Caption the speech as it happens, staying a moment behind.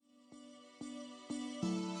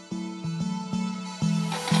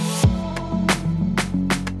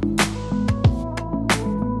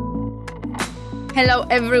Hello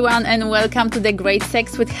everyone and welcome to the Great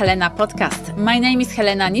Sex with Helena podcast. My name is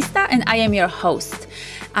Helena Nista and I am your host.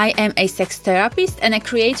 I am a sex therapist and a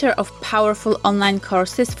creator of powerful online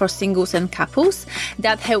courses for singles and couples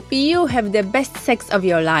that help you have the best sex of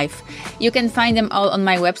your life. You can find them all on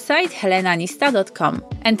my website, helenanista.com.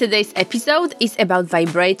 And today's episode is about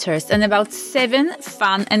vibrators and about 7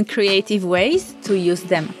 fun and creative ways to use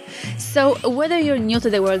them. So whether you're new to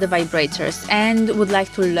the world of vibrators and would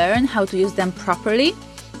like to learn how to use them properly,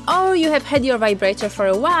 or you have had your vibrator for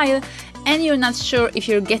a while and you're not sure if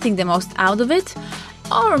you're getting the most out of it,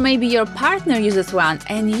 or maybe your partner uses one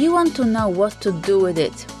and you want to know what to do with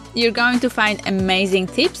it, you're going to find amazing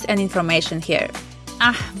tips and information here.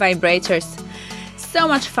 Vibrators. So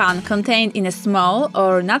much fun contained in a small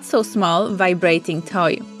or not so small vibrating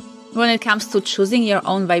toy. When it comes to choosing your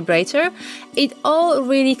own vibrator, it all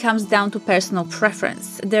really comes down to personal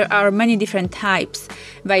preference. There are many different types: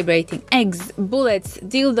 vibrating eggs, bullets,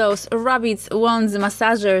 dildos, rabbits, wands,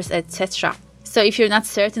 massagers, etc. So if you're not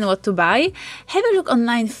certain what to buy, have a look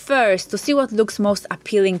online first to see what looks most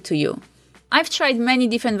appealing to you. I've tried many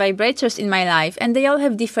different vibrators in my life and they all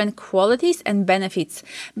have different qualities and benefits,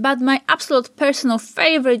 but my absolute personal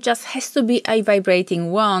favorite just has to be a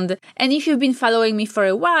vibrating wand. And if you've been following me for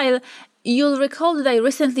a while, you'll recall that I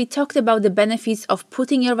recently talked about the benefits of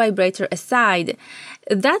putting your vibrator aside.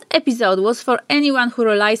 That episode was for anyone who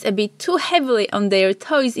relies a bit too heavily on their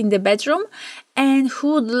toys in the bedroom and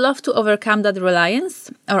who would love to overcome that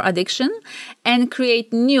reliance or addiction and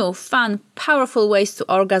create new, fun, powerful ways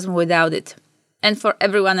to orgasm without it. And for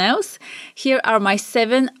everyone else, here are my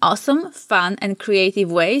 7 awesome, fun, and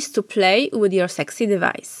creative ways to play with your sexy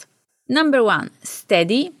device. Number 1,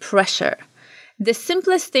 steady pressure. The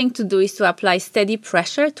simplest thing to do is to apply steady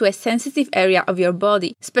pressure to a sensitive area of your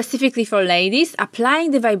body. Specifically for ladies, applying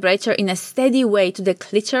the vibrator in a steady way to the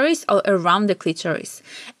clitoris or around the clitoris,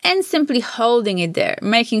 and simply holding it there,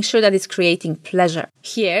 making sure that it's creating pleasure.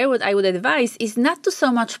 Here, what I would advise is not to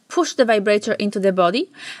so much push the vibrator into the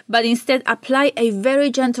body, but instead apply a very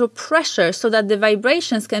gentle pressure so that the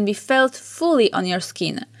vibrations can be felt fully on your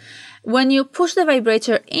skin. When you push the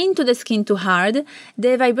vibrator into the skin too hard,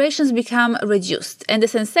 the vibrations become reduced and the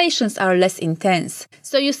sensations are less intense.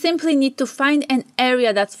 So you simply need to find an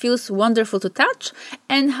area that feels wonderful to touch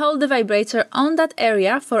and hold the vibrator on that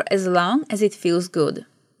area for as long as it feels good.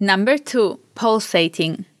 Number 2,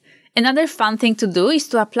 pulsating. Another fun thing to do is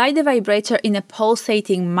to apply the vibrator in a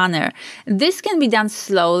pulsating manner. This can be done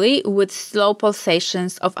slowly with slow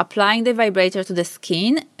pulsations of applying the vibrator to the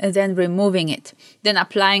skin, then removing it, then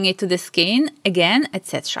applying it to the skin again,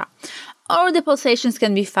 etc. Or the pulsations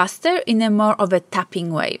can be faster in a more of a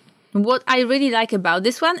tapping way. What I really like about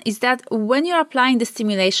this one is that when you're applying the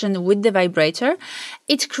stimulation with the vibrator,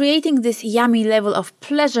 it's creating this yummy level of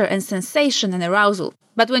pleasure and sensation and arousal.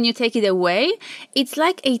 But when you take it away, it's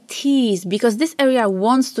like a tease because this area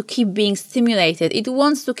wants to keep being stimulated. It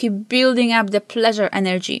wants to keep building up the pleasure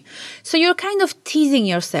energy. So you're kind of teasing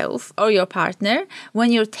yourself or your partner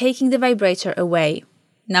when you're taking the vibrator away.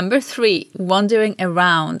 Number 3, wandering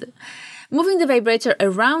around. Moving the vibrator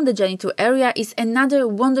around the genital area is another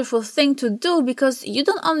wonderful thing to do because you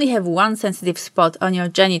don't only have one sensitive spot on your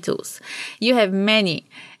genitals. You have many.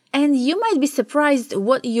 And you might be surprised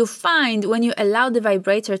what you find when you allow the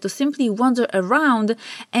vibrator to simply wander around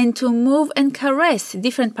and to move and caress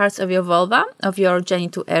different parts of your vulva, of your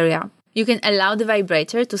genital area. You can allow the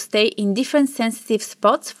vibrator to stay in different sensitive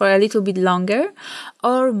spots for a little bit longer,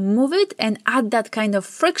 or move it and add that kind of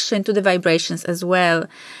friction to the vibrations as well.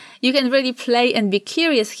 You can really play and be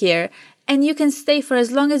curious here, and you can stay for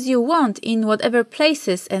as long as you want in whatever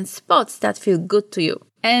places and spots that feel good to you.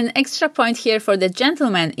 An extra point here for the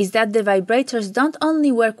gentleman is that the vibrators don't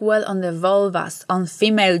only work well on the vulvas, on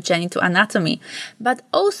female genital anatomy, but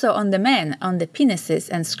also on the men, on the penises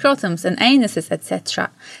and scrotums and anuses,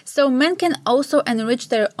 etc. So men can also enrich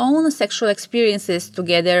their own sexual experiences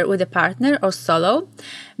together with a partner or solo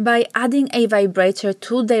by adding a vibrator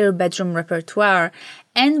to their bedroom repertoire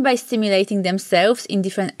and by stimulating themselves in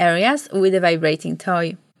different areas with a vibrating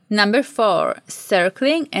toy. Number 4,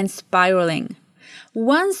 circling and spiraling.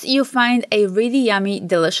 Once you find a really yummy,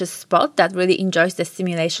 delicious spot that really enjoys the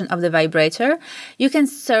stimulation of the vibrator, you can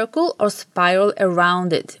circle or spiral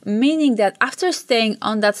around it, meaning that after staying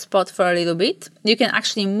on that spot for a little bit, you can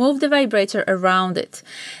actually move the vibrator around it.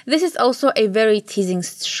 This is also a very teasing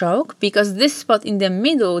stroke because this spot in the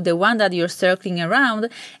middle, the one that you're circling around,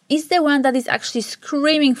 is the one that is actually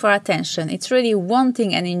screaming for attention. It's really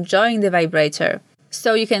wanting and enjoying the vibrator.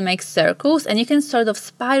 So you can make circles and you can sort of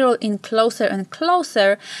spiral in closer and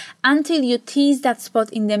closer until you tease that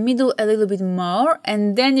spot in the middle a little bit more,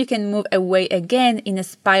 and then you can move away again in a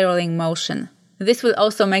spiraling motion. This will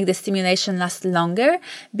also make the stimulation last longer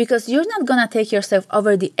because you're not gonna take yourself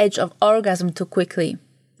over the edge of orgasm too quickly.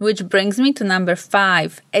 Which brings me to number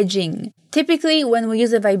 5, edging. Typically, when we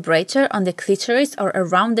use a vibrator on the clitoris or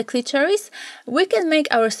around the clitoris, we can make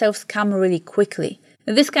ourselves come really quickly.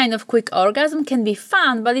 This kind of quick orgasm can be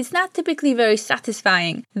fun, but it's not typically very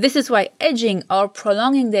satisfying. This is why edging or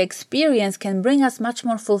prolonging the experience can bring us much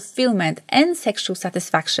more fulfillment and sexual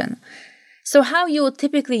satisfaction. So how you would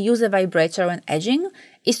typically use a vibrator when edging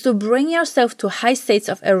is to bring yourself to high states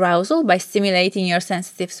of arousal by stimulating your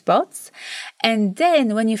sensitive spots. And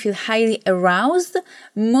then when you feel highly aroused,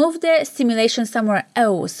 move the stimulation somewhere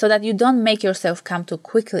else so that you don't make yourself come too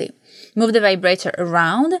quickly. Move the vibrator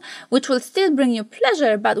around, which will still bring you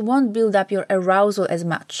pleasure but won't build up your arousal as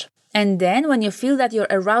much. And then when you feel that your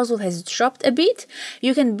arousal has dropped a bit,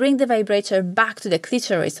 you can bring the vibrator back to the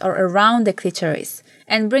clitoris or around the clitoris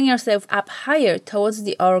and bring yourself up higher towards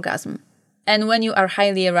the orgasm. And when you are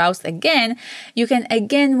highly aroused again, you can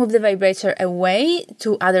again move the vibrator away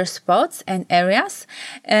to other spots and areas.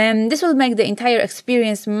 This will make the entire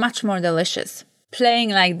experience much more delicious. Playing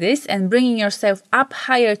like this and bringing yourself up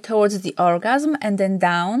higher towards the orgasm and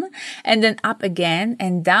then up again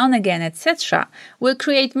and down again, etc. will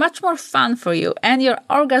create much more fun for you, and your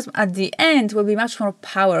orgasm at the end will be much more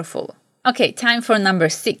powerful. Okay, time for number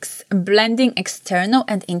 6, blending external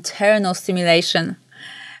and internal stimulation.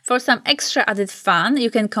 For some extra added fun, you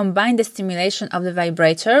can combine the stimulation of the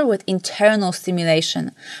vibrator with internal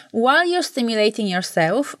stimulation. While you're stimulating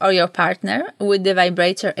yourself or your partner with the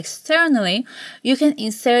vibrator externally, you can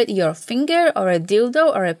insert your finger or a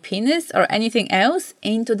dildo or a penis or anything else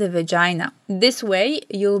into the vagina. This way,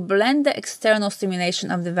 you'll blend the external stimulation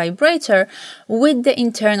of the vibrator with the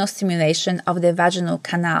internal stimulation of the vaginal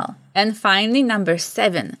canal. And finally, number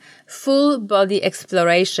 7, full body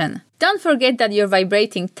exploration. Don't forget that your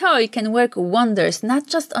vibrating toy can work wonders not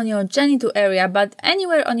just on your genital area but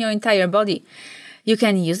anywhere on your entire body. You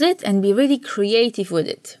can use it and be really creative with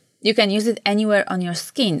it. You can use it anywhere on your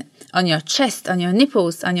skin, on your chest, on your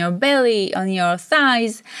nipples, on your belly, on your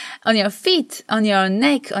thighs, on your feet, on your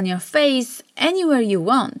neck, on your face, anywhere you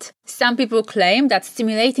want. Some people claim that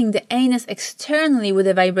stimulating the anus externally with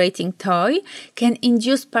a vibrating toy can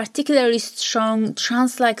induce particularly strong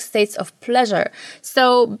trance-like states of pleasure.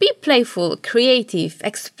 So be playful, creative,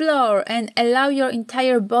 explore, and allow your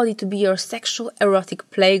entire body to be your sexual erotic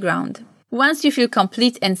playground. Once you feel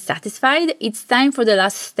complete and satisfied, it's time for the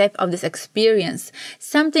last step of this experience,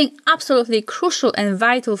 something absolutely crucial and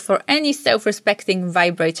vital for any self-respecting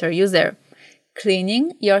vibrator user: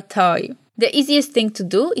 cleaning your toy. The easiest thing to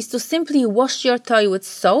do is to simply wash your toy with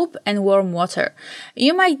soap and warm water.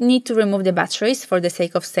 You might need to remove the batteries for the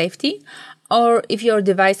sake of safety, or if your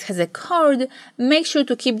device has a cord, make sure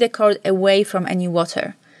to keep the cord away from any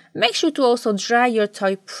water. Make sure to also dry your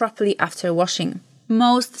toy properly after washing.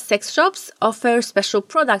 Most sex shops offer special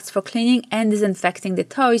products for cleaning and disinfecting the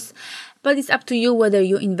toys, but it's up to you whether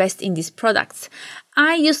you invest in these products.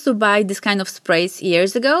 I used to buy this kind of sprays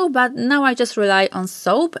years ago, but now I just rely on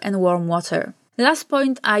soap and warm water. Last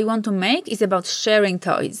point I want to make is about sharing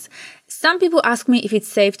toys. Some people ask me if it's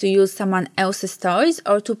safe to use someone else's toys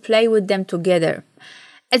or to play with them together.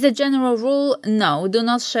 As a general rule, no, do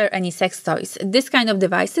not share any sex toys. This kind of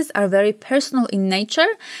devices are very personal in nature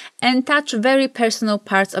and touch very personal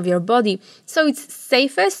parts of your body, so it's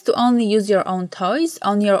safest to only use your own toys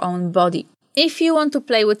on your own body. If you want to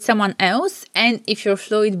play with someone else, and if you're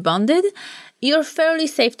fluid bonded, you're fairly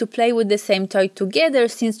safe to play with the same toy together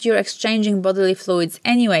since you're exchanging bodily fluids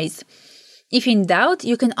anyways. If in doubt,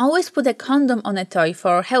 you can always put a condom on a toy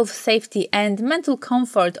for health, safety, and mental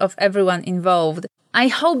comfort of everyone involved. I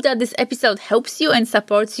hope that this episode helps you and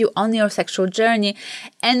supports you on your sexual journey,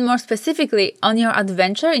 and more specifically on your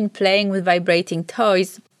adventure in playing with vibrating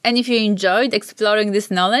toys. And if you enjoyed exploring this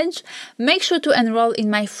knowledge, make sure to enroll in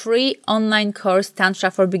my free online course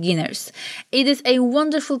Tantra for Beginners. It is a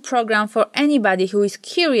wonderful program for anybody who is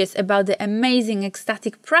curious about the amazing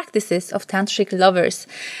ecstatic practices of tantric lovers.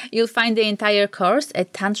 You'll find the entire course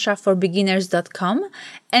at tantraforbeginners.com,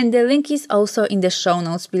 and the link is also in the show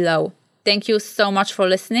notes below. Thank you so much for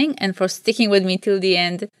listening and for sticking with me till the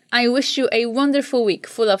end. I wish you a wonderful week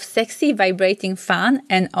full of sexy, vibrating fun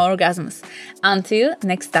and orgasms. Until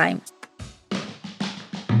next time.